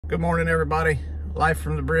Good morning, everybody. Life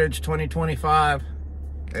from the Bridge 2025.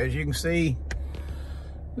 As you can see,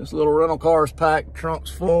 this little rental car is packed,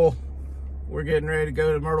 trunk's full. We're getting ready to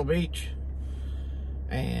go to Myrtle Beach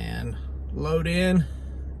and load in,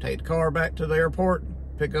 take the car back to the airport,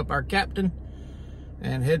 pick up our captain,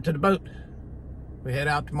 and head to the boat. We head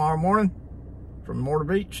out tomorrow morning from Myrtle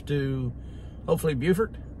Beach to hopefully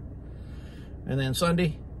Beaufort, and then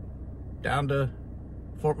Sunday down to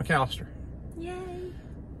Fort McAllister. Yay!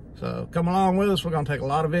 So come along with us. We're going to take a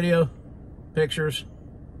lot of video, pictures,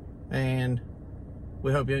 and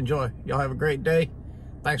we hope you enjoy. Y'all have a great day.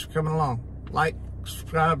 Thanks for coming along. Like,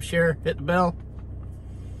 subscribe, share, hit the bell.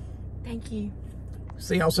 Thank you.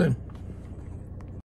 See y'all soon.